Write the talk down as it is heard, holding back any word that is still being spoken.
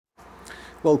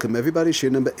Welcome everybody, shir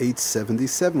number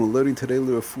 877. We're learning today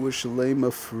L'Refuah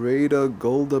Shalema Freda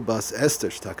Golda Bas Esther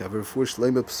Shtakav L'Refuah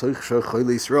Shalema P'soich Shar Choyle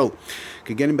Yisrael.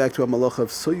 Okay, getting back to our malach of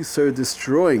Sosair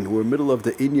destroying. We're in the middle of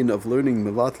the inyan of learning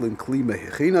Mevatlin Kli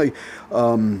Mehechinai.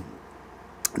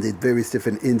 The various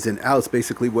different ins and outs.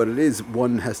 Basically what it is,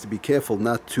 one has to be careful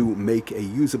not to make a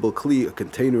usable kli, a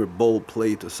container, bowl,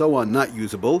 plate, or so on, not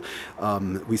usable.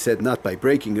 We said not by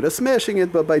breaking it or smashing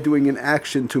it, but by doing an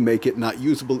action to make it not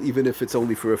usable, even if it's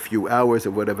only for a few hours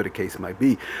or whatever the case might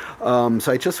be. So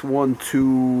I just want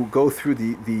to go through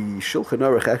the Shulchan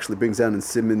Aruch actually brings down in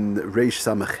Siman Reish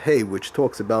Samach Hey, which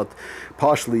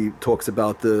partially talks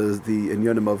about the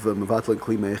inyanim of Mevatlin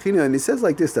Kli Mehechina, and he says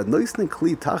like this, that Noisnin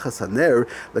Kli Tachas Haner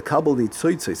the kabel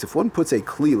nitzoitzos. If one puts a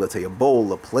kli, let's say a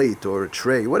bowl, a plate, or a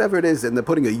tray, whatever it is, and they're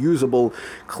putting a usable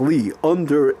kli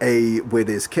under where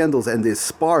there's candles and there's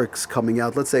sparks coming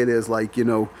out. Let's say there's saying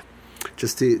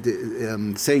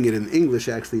it in English,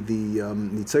 actually, the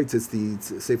nitzoitzos, the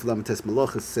Sefer Lamates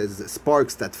Malachas says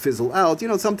sparks that fizzle out.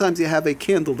 Sometimes you have a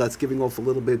candle that's giving off a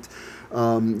little bit,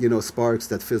 sparks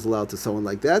that fizzle out to someone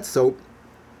like that. So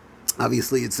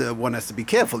obviously, one has to be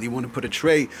careful. You want to put a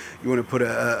tray, you want to put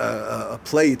a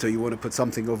plate, or you want to put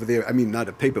something over there. I mean, not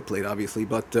a paper plate, obviously,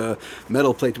 but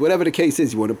metal plate, whatever the case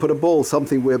is. You want to put a bowl,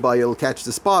 something whereby it'll catch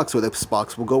the sparks, or the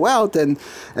sparks will go out, and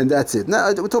that's it. Now,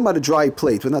 we're talking about a dry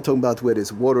plate. We're not talking about where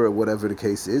there's water or whatever the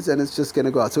case is, and it's just going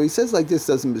to go out. So he says like this,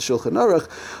 doesn't Shulchan Aruch,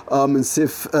 in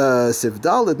Sif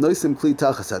Dalet, Noisim Kli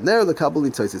Tachas Haner L'Kabel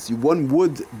Nitzoitzos. One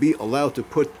would be allowed to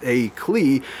put a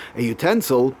kli, a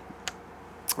utensil,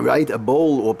 right, a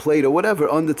bowl or plate or whatever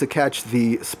under to catch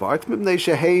the spark. Talking about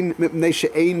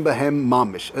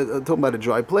a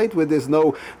dry plate where there's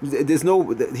no.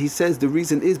 He says the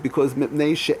reason is because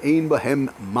these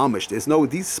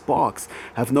sparks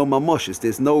have no mamoshes.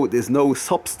 There's no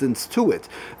substance to it.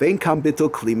 And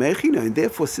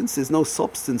therefore, since there's no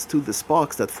substance to the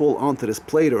sparks that fall onto this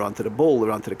plate or onto the bowl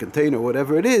or onto the container or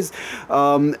whatever it is,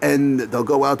 and they'll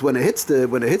go out when it hits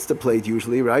the plate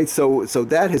usually, right? So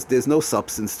there's no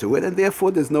substance to it, and therefore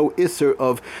there's no isser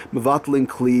of mevatlin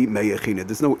kli meyechina.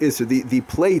 There's no isser. The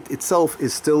plate itself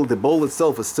is still, the bowl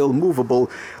itself is still movable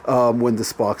when the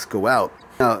sparks go out.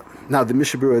 Now the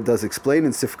Mishnah Berurah does explain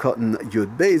in Sifkatan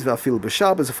Yud Beis Vafil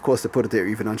b'Shabbos, of course, to put it there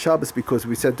even on Shabbos, because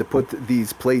we said to put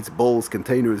these plates, bowls,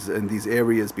 containers in these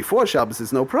areas before Shabbos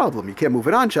is no problem. You can't move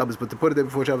it on Shabbos, but to put it there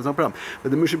before Shabbos is no problem. But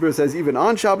the Mishnah Berurah says even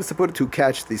on Shabbos to put it to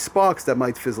catch the sparks that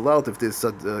might fizzle out if there's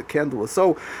a candle or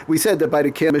so. We said that by the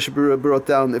candle, Mishnah Berurah brought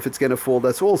down if it's going to fall,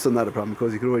 that's also not a problem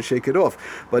because you can always shake it off.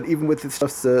 But even with the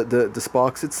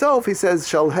sparks itself, he says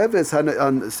shall heves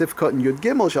on Sifkatan Yud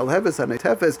Gimel shall heves haneit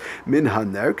heves min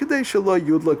haner kadei shelo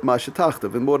yudlak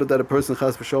mashatachtav. In order that a person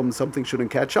chas v'shalom something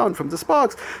shouldn't catch on from the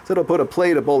sparks, so they'll put a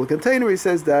plate, a bowl, a container. He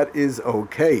says that is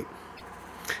okay.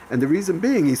 And the reason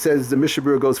being, he says, the Mishnah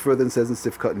Berurah goes further and says in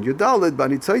Sifkatan Yudalid,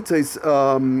 Bani Tzaitzais,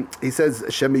 he says,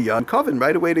 Shemiyan Koven,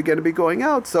 right away they're going to be going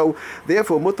out. So,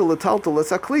 therefore, Mutal Ataltal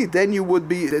Asakli, then you would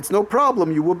be, it's no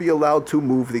problem, you would be allowed to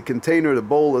move the container, the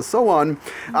bowl, and so on,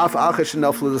 Af Achash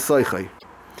Nafla Saichai.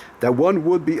 That one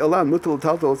would be allowed, even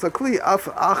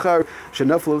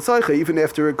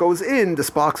after it goes in, the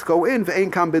sparks go in,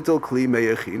 even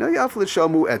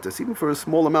for a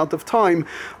small amount of time,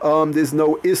 there's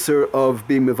no isser of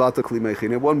being mevata kli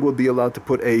meyechina. One would be allowed to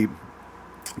put a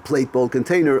plate, bowl,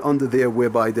 container under there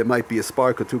whereby there might be a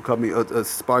spark or two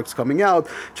sparks coming out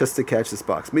just to catch the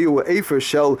sparks. Okay,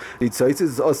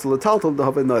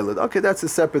 that's a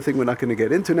separate thing we're not going to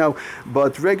get into now,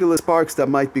 but regular sparks that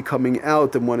might be coming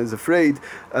out and one is afraid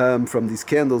from these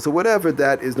candles or whatever,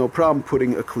 that is no problem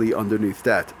putting a kli underneath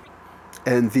that.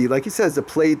 And like he says, the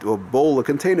plate or bowl or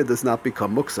container does not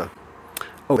become muksa.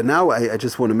 But now I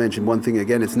just want to mention one thing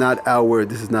again. This is not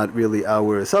really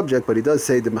our subject, but he does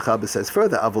say, the Mechaber says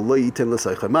further,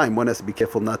 one has to be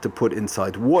careful not to put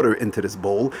inside water into this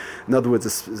bowl. In other words,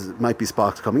 this might be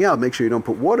sparks coming out. Make sure you don't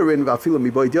put water in,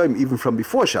 even from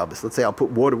before Shabbos. Let's say I'll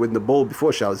put water in the bowl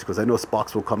before Shabbos because I know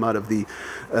sparks will come out of the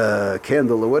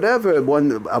candle or whatever.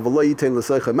 Because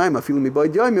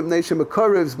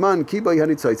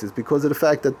of the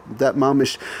fact that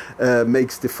mamish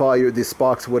makes the fire, the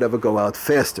sparks, whatever, go out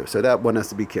faster. So that one has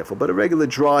to be careful. But a regular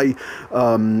dry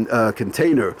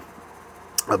container,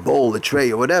 a bowl, a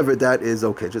tray, or whatever, that is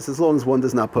okay, just as long as one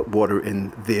does not put water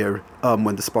in there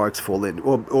when the sparks fall in,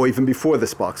 or even before the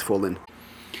sparks fall in.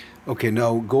 Okay,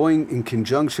 now going in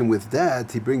conjunction with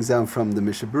that, he brings down from the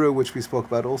Mishnah Berurah, which we spoke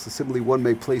about also. Similarly, one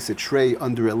may place a tray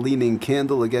under a leaning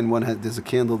candle. Again, there's a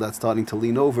candle that's starting to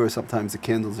lean over. Sometimes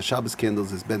the Shabbos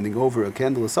candles is bending over a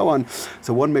candle and so on.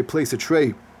 So one may place a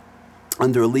tray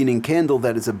under a leaning candle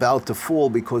that is about to fall,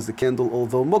 because the candle,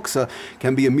 although muksa,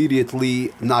 can be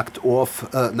immediately knocked off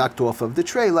of the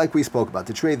tray, like we spoke about.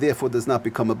 The tray therefore does not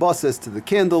become a basis to the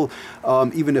candle,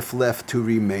 even if left to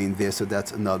remain there. So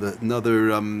that's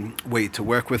another way to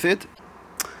work with it.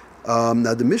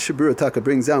 Now the Mishnah Berurah Taka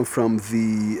brings down from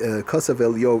the Kasav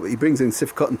Elio, he brings in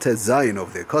Sif Cotton Tez Zayin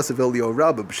over there. Kasav Elio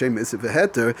Rabba B'Shem Isiv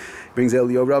Veheter brings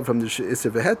Elio Rabba from the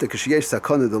Isiv Veheter K'Sheyesh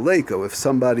Sakana the Leiko. If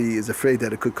somebody is afraid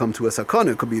that it could come to a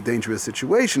sakana, it could be a dangerous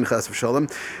situation. Chas v'shalom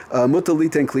Mutar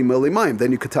Liten Kli Melimayim.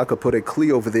 Then you could Taka put a kli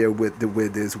over there where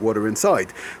there's water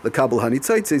inside. The Kabul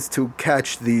Hanitzaitz is to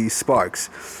catch the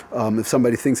sparks. If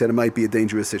somebody thinks that it might be a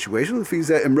dangerous situation, if he's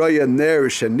Imraya Ner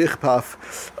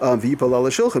Shenichpaf V'Yipal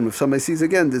Ala Shulchan. If somebody sees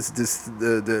again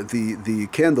the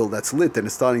candle that's lit and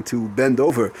it's starting to bend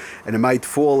over and it might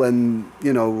fall and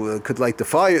could light the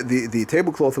fire, the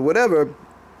tablecloth or whatever.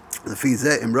 The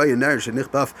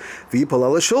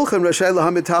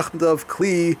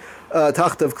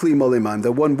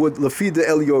one would lefida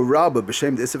elio rabba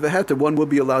b'shem d'isaveheta, one would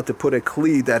be allowed to put a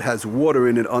kli that has water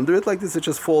in it under it, like this. It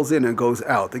just falls in and goes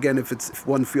out. Again, if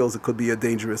one feels it could be a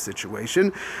dangerous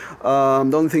situation.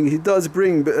 The only thing he does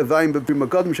bring v'ayim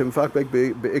b'primagodim shemfakbek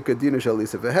be'ikadina shel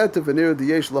isaveheta v'nir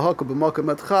diyesh lahaka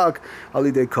b'makam atchak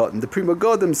alidei cotton. The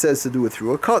primagodim says to do it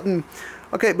through a cotton.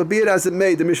 Okay, but be it as it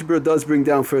may, the Mishnah Berurah does bring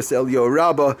down first Elio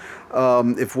Rabbah,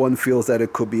 if one feels that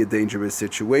it could be a dangerous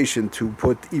situation to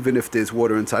put, even if there's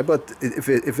water inside. But if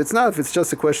it's not, if it's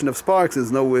just a question of sparks,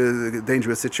 there's no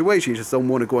dangerous situation. You just don't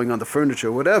want it going on the furniture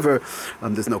or whatever.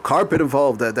 There's no carpet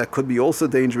involved. That could be also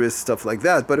dangerous, stuff like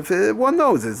that. But if one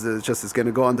knows it's going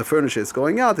to go on the furniture, it's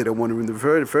going out. They don't want to ruin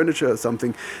the furniture or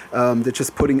something. They're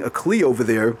just putting a kli over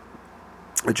there.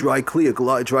 A dry kli,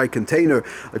 a dry container,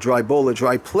 a dry bowl, a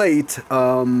dry plate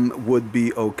would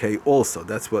be okay also.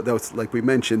 That's like we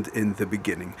mentioned in the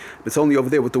beginning. It's only over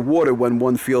there with the water when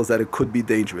one feels that it could be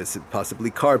dangerous,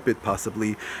 possibly carpet,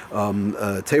 possibly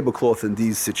tablecloth in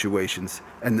these situations.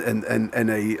 And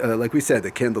like we said,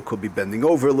 the candle could be bending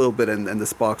over a little bit, and the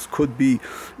sparks could be,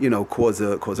 cause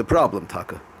a problem,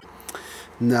 Taka.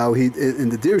 Now, in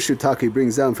the Dirshu Taka, he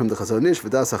brings down from the Chazonish,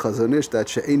 V'dasa Chazonish, that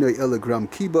she'enoi elegram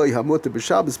kibai hamuter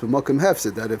b'Shabbos b'makam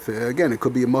hefsid. That if again it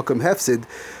could be a makam hefsid,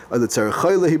 the tzarech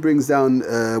chayla he brings down,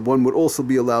 one would also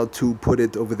be allowed to put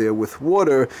it over there with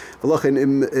water. V'lachin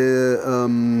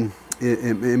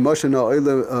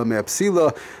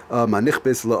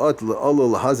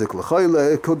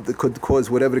it could cause,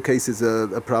 whatever the case is,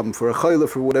 a problem for a chayla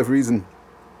for whatever reason.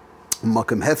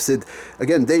 Makam hefsid,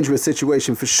 again, dangerous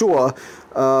situation for sure.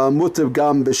 Mutar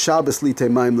gam b'Shabbos litei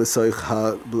mayim l'soich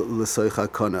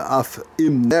hakana af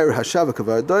im ner hashava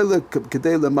kavar doyle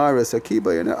kedei lemaras akiba.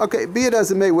 Okay, be it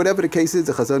as it may, whatever the case is,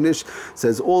 the Chazonish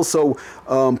says also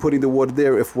putting the water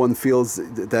there, if one feels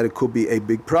that it could be a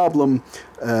big problem,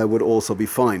 would also be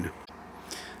fine.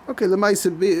 Okay,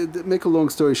 make a long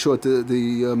story short, the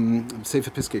Sefer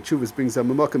Piskei Teshuvos brings down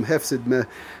Makam hefsid me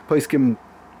poiskim.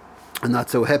 I'm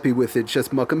not so happy with it, just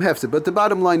makam hefsid. But the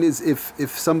bottom line is,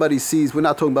 if somebody sees, we're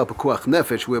not talking about pekuach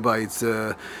nefesh, whereby it's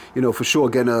for sure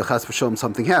gonna chas v'shalom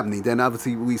something happening. Then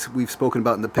obviously we've spoken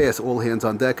about in the past, all hands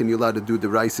on deck, and you're allowed to do the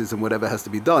rices and whatever has to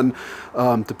be done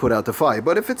to put out the fire.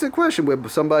 But if it's a question where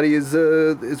somebody is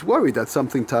worried that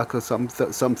something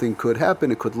could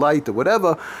happen, it could light or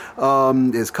whatever,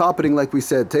 there's carpeting, like we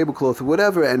said, tablecloth or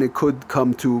whatever, and it could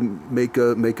come to make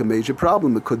a major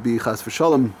problem. It could be chas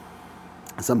v'shalom.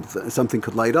 Something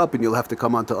could light up, and you'll have to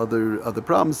come on to other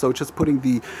problems. So just putting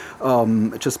the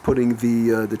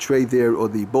tray there or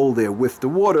the bowl there with the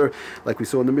water, like we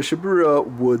saw in the Mishnah Berurah,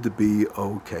 would be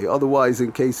okay. Otherwise,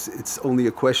 in case it's only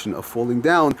a question of falling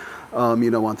down,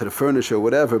 onto the furniture or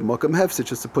whatever, makam hefsid,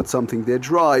 just to put something there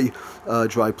dry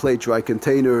plate, dry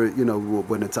container,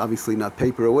 when it's obviously not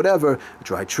paper or whatever, a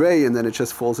dry tray, and then it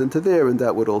just falls into there, and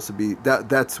that would also be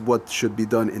that's what should be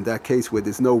done in that case, where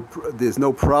there's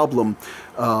no problem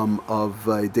of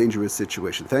a dangerous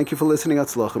situation. Thank you for listening.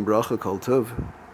 Atzlach and bracha, kol tov.